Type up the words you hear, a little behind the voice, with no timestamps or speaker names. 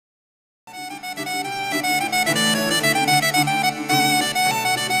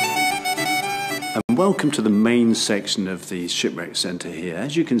Welcome to the main section of the Shipwreck Centre here.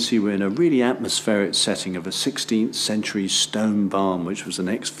 As you can see, we're in a really atmospheric setting of a 16th century stone barn, which was an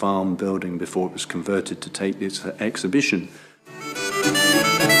ex-farm building before it was converted to take this exhibition.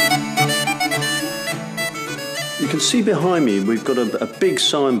 You can see behind me we've got a big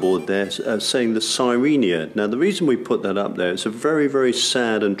signboard there saying the Sirenia. Now the reason we put that up there, it's a very, very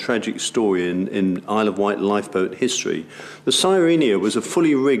sad and tragic story in Isle of Wight lifeboat history. The Sirenia was a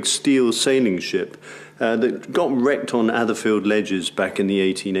fully rigged steel sailing ship that got wrecked on Atherfield ledges back in the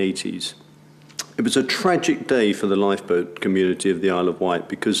 1880s. It was a tragic day for the lifeboat community of the Isle of Wight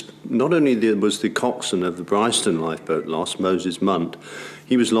because not only was the coxswain of the Bryston lifeboat lost, Moses Munt,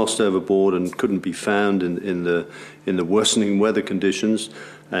 he was lost overboard and couldn't be found in the worsening weather conditions,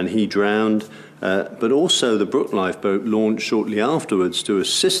 and he drowned. But also the Brook lifeboat launched shortly afterwards to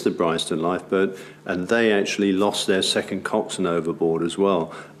assist the Bryston lifeboat, and they actually lost their second coxswain overboard as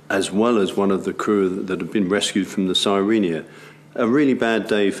well as one of the crew that had been rescued from the Sirenia. A really bad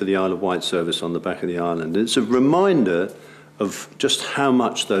day for the Isle of Wight service on the back of the island. It's a reminder of just how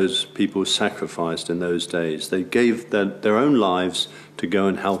much those people sacrificed in those days. They gave their own lives to go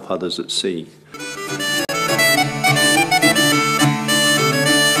and help others at sea.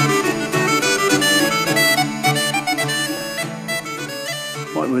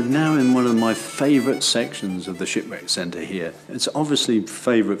 Right, we're now in one of my favourite sections of the Shipwreck Centre here. It's obviously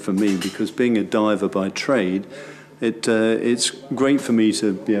favourite for me because being a diver by trade, it's great for me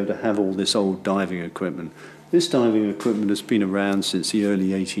to be able to have all this old diving equipment. This diving equipment has been around since the early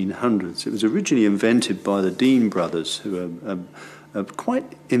 1800s. It was originally invented by the Dean brothers, who are a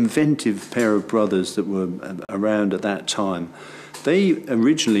quite inventive pair of brothers that were around at that time. They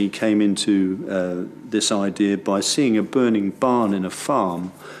originally came into this idea by seeing a burning barn in a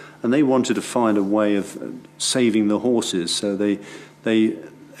farm, and they wanted to find a way of saving the horses. So they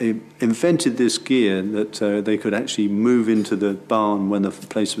invented this gear that they could actually move into the barn when the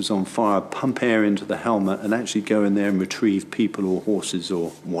place was on fire, pump air into the helmet, and actually go in there and retrieve people or horses or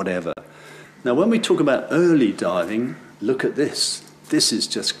whatever. Now, when we talk about early diving, look at this. This is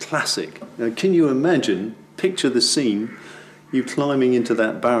just classic. Now, can you imagine, picture the scene, you climbing into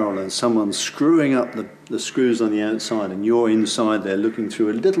that barrel and someone screwing up the screws on the outside, and you're inside there looking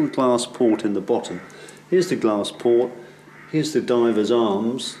through a little glass port in the bottom. Here's the glass port. Here's the diver's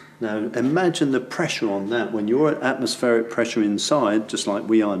arms. Now imagine the pressure on that when you're at atmospheric pressure inside, just like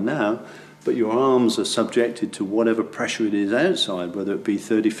we are now, but your arms are subjected to whatever pressure it is outside, whether it be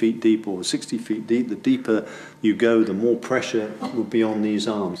 30 feet deep or 60 feet deep. The deeper you go, the more pressure will be on these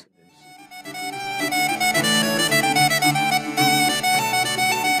arms.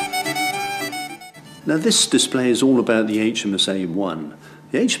 Now this display is all about the HMS A1.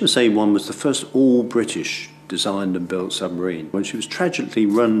 The HMS A1 was the first all-British designed and built submarine, when she was tragically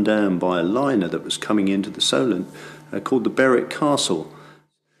run down by a liner that was coming into the Solent called the Berwick Castle.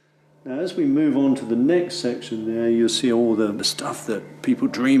 Now as we move on to the next section there, you'll see all the stuff that people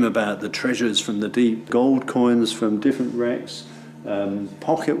dream about, the treasures from the deep, gold coins from different wrecks,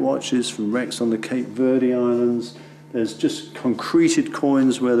 pocket watches from wrecks on the Cape Verde Islands. There's just concreted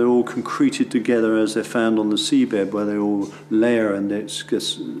coins where they're all concreted together as they're found on the seabed, where they all layer and it's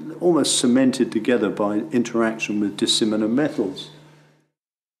just almost cemented together by interaction with dissimilar metals.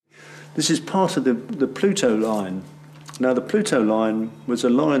 This is part of the Pluto line. Now the Pluto line was a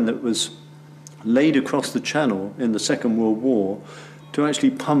line that was laid across the channel in the Second World War to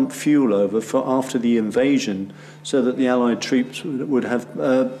actually pump fuel over for after the invasion, so that the Allied troops would have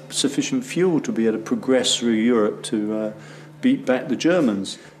sufficient fuel to be able to progress through Europe to beat back the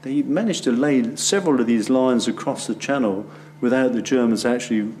Germans. They managed to lay several of these lines across the channel without the Germans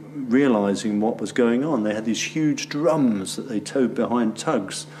actually realizing what was going on. They had these huge drums that they towed behind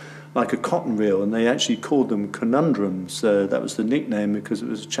tugs, like a cotton reel, and they actually called them conundrums. That was the nickname because it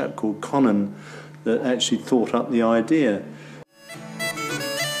was a chap called Conan that actually thought up the idea.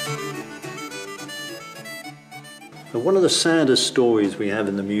 Now, one of the saddest stories we have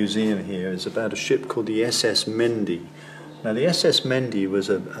in the museum here is about a ship called the SS Mendi. Now the SS Mendi was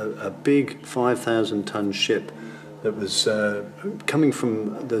a big 5,000-ton ship that was coming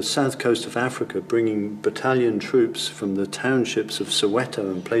from the south coast of Africa, bringing battalion troops from the townships of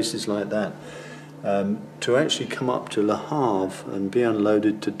Soweto and places like that to actually come up to Le Havre and be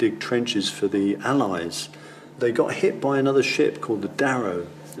unloaded to dig trenches for the Allies. They got hit by another ship called the Darrow,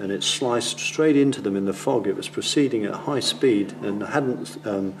 and it sliced straight into them in the fog. It was proceeding at high speed and hadn't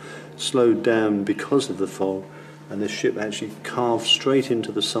slowed down because of the fog, and this ship actually carved straight into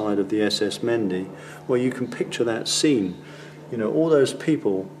the side of the SS Mendi. Well, you can picture that scene. You know, all those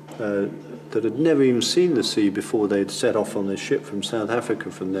people that had never even seen the sea before they'd set off on this ship from South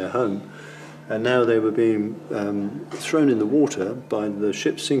Africa, from their home, and now they were being thrown in the water by the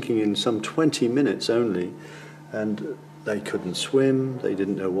ship sinking in some 20 minutes only, and they couldn't swim, they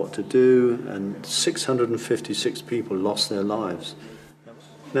didn't know what to do, and 656 people lost their lives.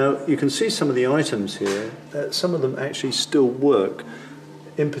 Now you can see some of the items here, some of them actually still work.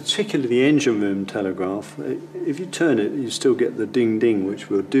 In particular the engine room telegraph, if you turn it you still get the ding ding, which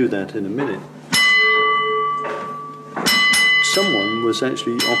we'll do that in a minute. Someone was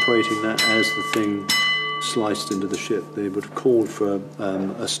actually operating that as the thing sliced into the ship. They would have called for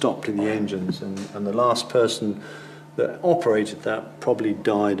a stop to the engines, and the last person that operated that probably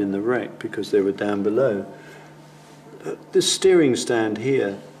died in the wreck because they were down below. This steering stand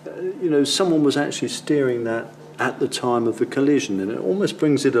here, you know, someone was actually steering that at the time of the collision, and it almost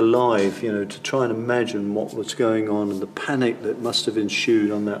brings it alive, you know, to try and imagine what was going on and the panic that must have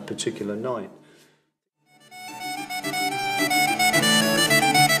ensued on that particular night.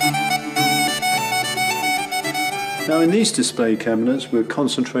 Now in these display cabinets we're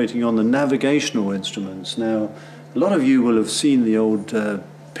concentrating on the navigational instruments. Now a lot of you will have seen the old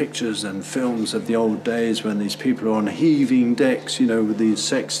pictures and films of the old days when these people are on heaving decks, you know, with these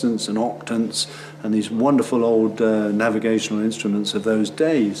sextants and octants and these wonderful old navigational instruments of those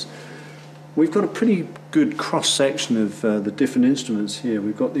days. We've got a pretty good cross-section of the different instruments here.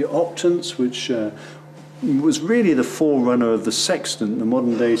 We've got the octants, which was really the forerunner of the sextant, the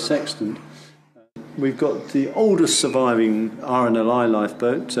modern-day sextant. We've got the oldest surviving RNLI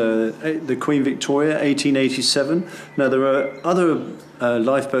lifeboat, the Queen Victoria, 1887. Now there are other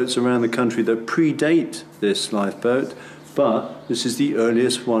lifeboats around the country that predate this lifeboat, but this is the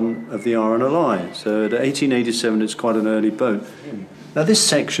earliest one of the RNLI. So at 1887 it's quite an early boat. Now this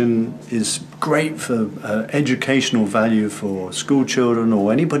section is great for educational value for school children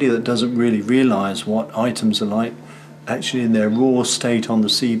or anybody that doesn't really realise what items are like actually in their raw state on the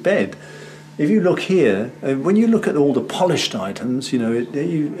seabed. If you look here, when you look at all the polished items, you know,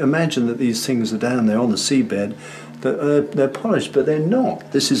 you imagine that these things are down there on the seabed, but they're polished, but they're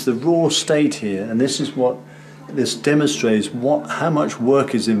not. This is the raw state here, and this is what this demonstrates, how much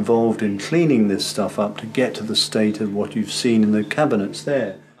work is involved in cleaning this stuff up to get to the state of what you've seen in the cabinets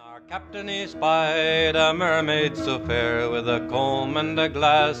there. Our captain he spied a mermaid so fair, with a comb and a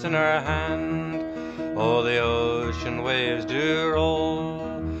glass in her hand. Oh, the ocean waves do roll,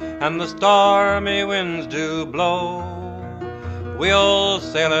 and the stormy winds do blow. We old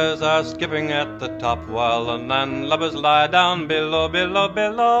sailors are skipping at the top, while the landlubbers lie down below, below,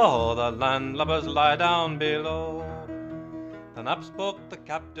 below. The landlubbers lie down below. Then up spoke the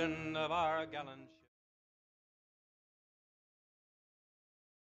captain of our gallant